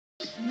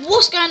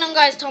What's going on,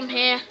 guys? Tom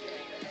here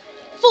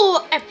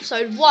for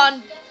episode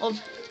 1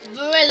 of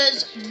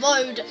Varela's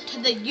Road to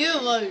the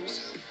Euros.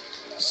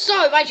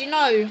 So, as you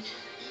know,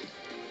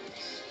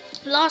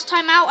 last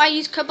time out I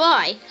used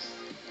Kabai,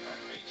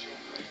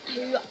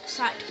 who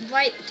sat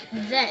right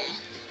there.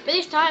 But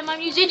this time I'm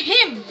using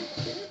him,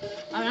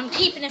 and I'm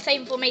keeping the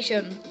same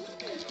formation.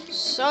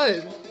 So,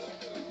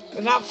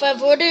 without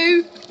further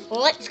ado,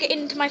 let's get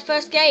into my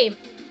first game.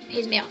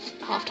 Here's me off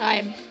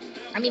half-time.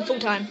 I mean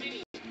full-time.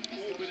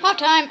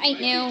 Half-time,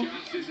 8-0.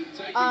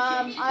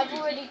 I've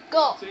already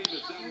got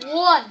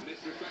 1,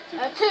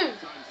 2,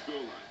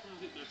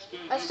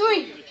 3. I've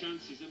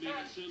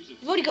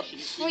already got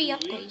 3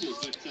 upgrades.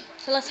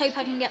 So let's hope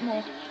I can get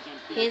more.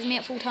 Here's me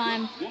at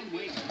full-time.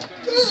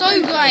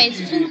 So guys,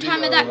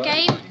 full-time of that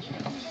game,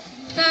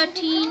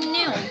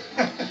 13-0.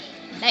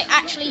 They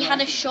actually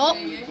had a shot.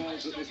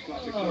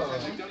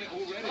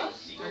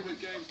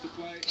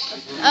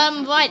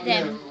 Right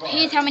then,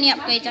 here's how many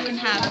upgrades I can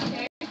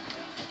have.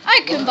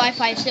 I can buy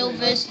 5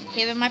 silvers.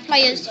 Here are my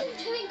players.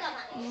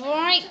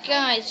 Right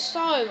guys,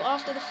 so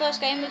after the first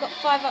game we got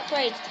 5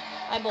 upgrades.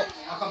 I bought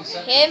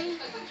him,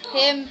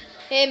 and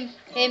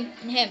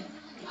him.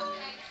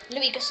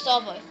 Louis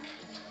Gustavo,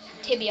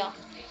 Tibia.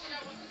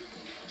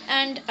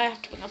 And I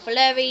have to bring up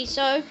Valeri,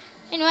 so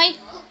anyway,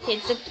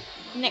 here's the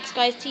next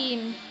guy's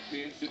team.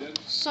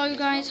 So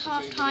guys,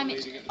 half time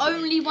it's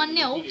only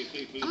 1-0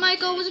 and my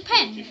goal was a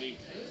pen.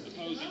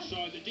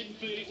 Side that didn't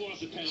feel it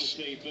was a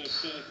penalty, but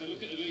if they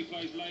look at the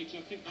replays later,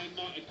 I think they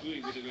might agree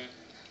with the ref.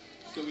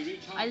 So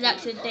I was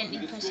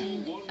accidentally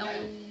pressing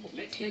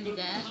L2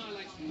 there.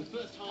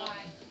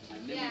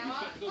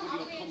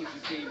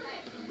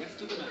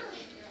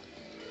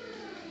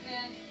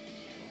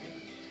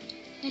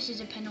 This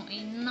is a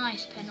penalty,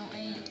 nice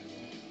penalty.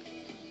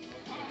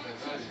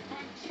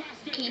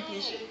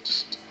 Keeper's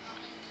just,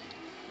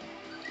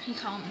 he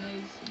can't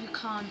move, you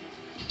can't.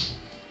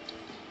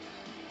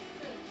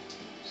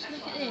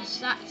 Look at this,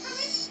 that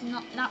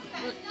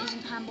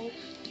isn't handball.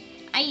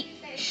 8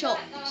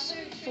 shots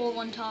for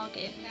 1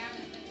 target.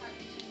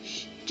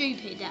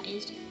 Stupid, that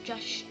is.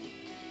 Just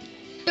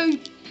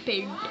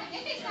stupid.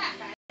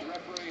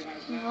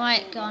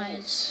 Right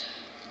guys,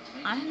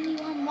 I only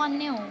won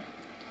 1-0.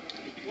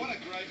 What a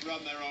great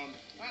run they're on.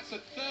 That's a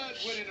 3rd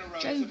win in a row.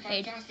 It's a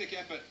fantastic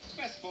effort.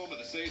 Best form of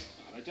the season.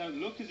 They don't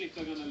look as if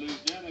they're going to lose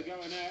now. They're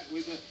going out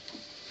with a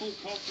full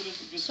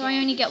confidence. So I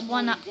only get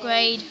 1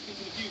 upgrade.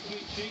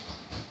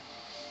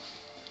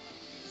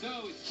 So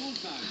it's full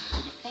time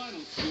with the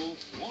final score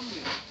 1-0.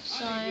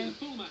 So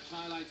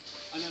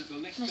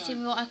let's see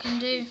what I can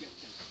do.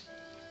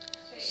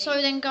 So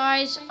then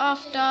guys,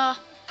 after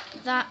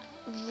that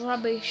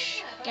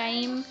rubbish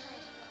game,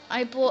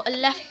 I bought a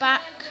left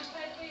back.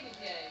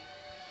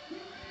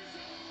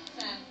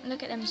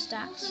 Look at them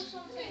stats.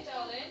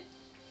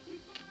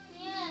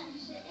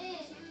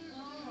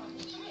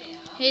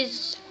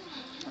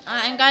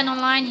 I'm going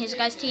online, here's the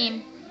guy's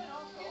team.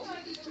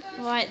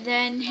 Right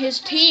then,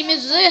 his team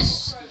is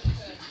this.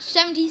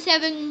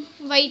 77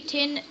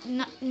 rating,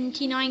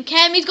 99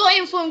 chem. He's got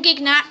him from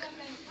Gignac.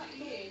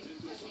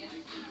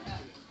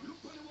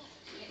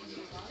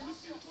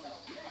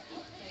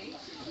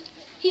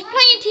 He's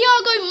playing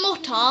Thiago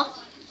Motta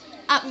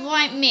at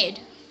right mid.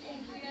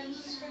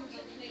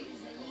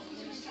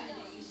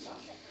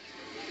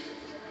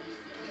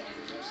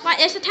 Right,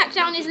 let's attack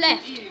down his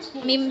left.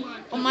 I mean,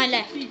 on my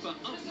left,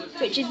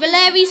 which is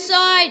Valeri's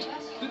side.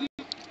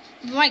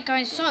 Right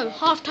guys, so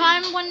half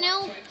time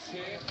 1-0.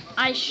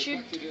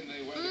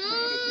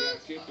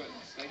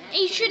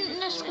 He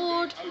shouldn't have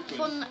scored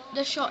from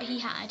the shot he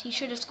had. He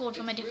should have scored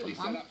from a different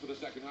one.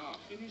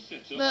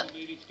 But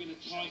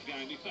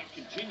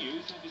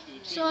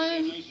so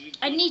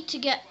I need to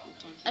get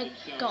a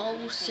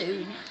goal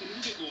soon.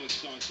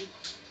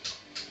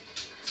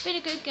 It's been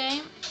a good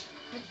game.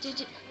 But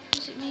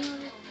was it me or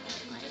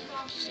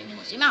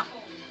was him out?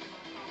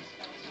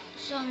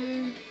 So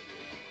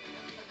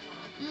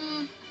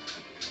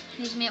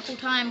here's me at full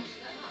time.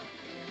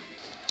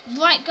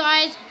 Right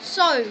guys,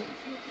 so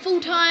full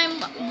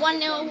time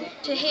 1-0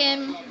 to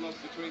him.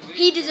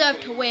 He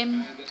deserved to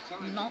win.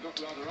 Not.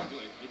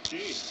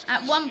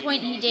 At one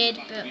point he did,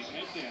 but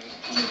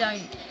he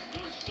don't.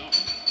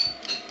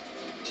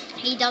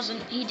 He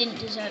didn't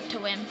deserve to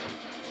win.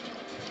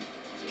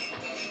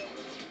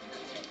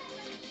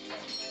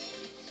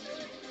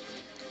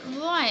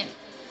 Right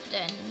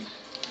then.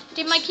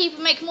 Did my keeper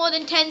make more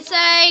than 10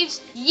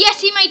 saves? Yes,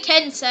 he made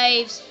 10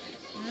 saves.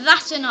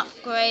 That's an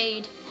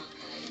upgrade.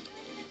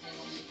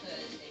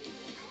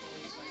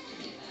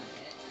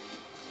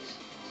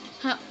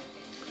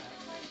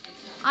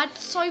 I had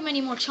so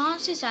many more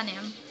chances than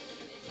him.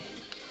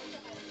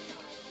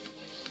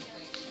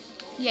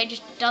 Yeah, it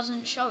just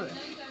doesn't show it.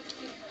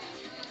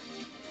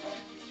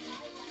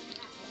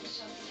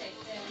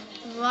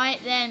 Right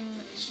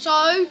then,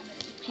 so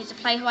here's the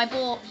player who I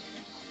bought.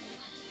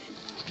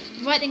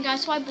 Right then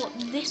guys, so I bought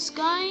this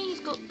guy.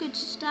 He's got good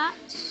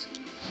stats.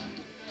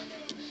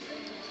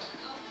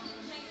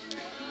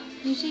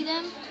 You see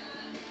them?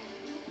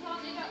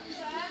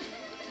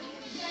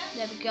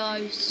 There we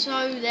go.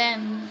 So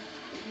then,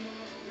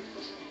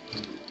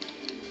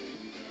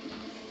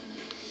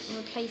 we'll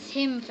replace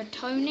him for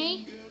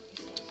Tony,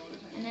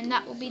 and then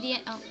that will be the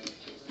end. Oh,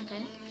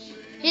 okay.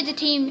 Here's the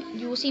team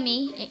you will see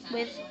me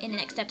with in the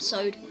next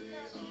episode.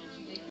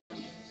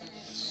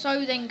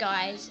 So then,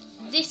 guys,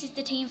 this is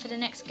the team for the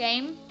next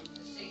game.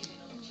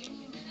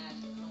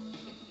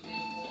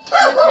 Look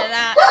at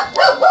that,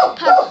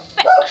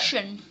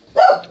 perfection.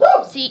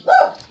 See,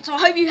 so I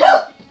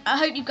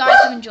hope you guys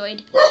have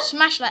enjoyed.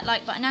 Smash that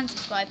like button and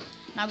subscribe,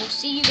 and I will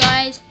see you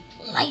guys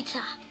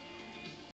later.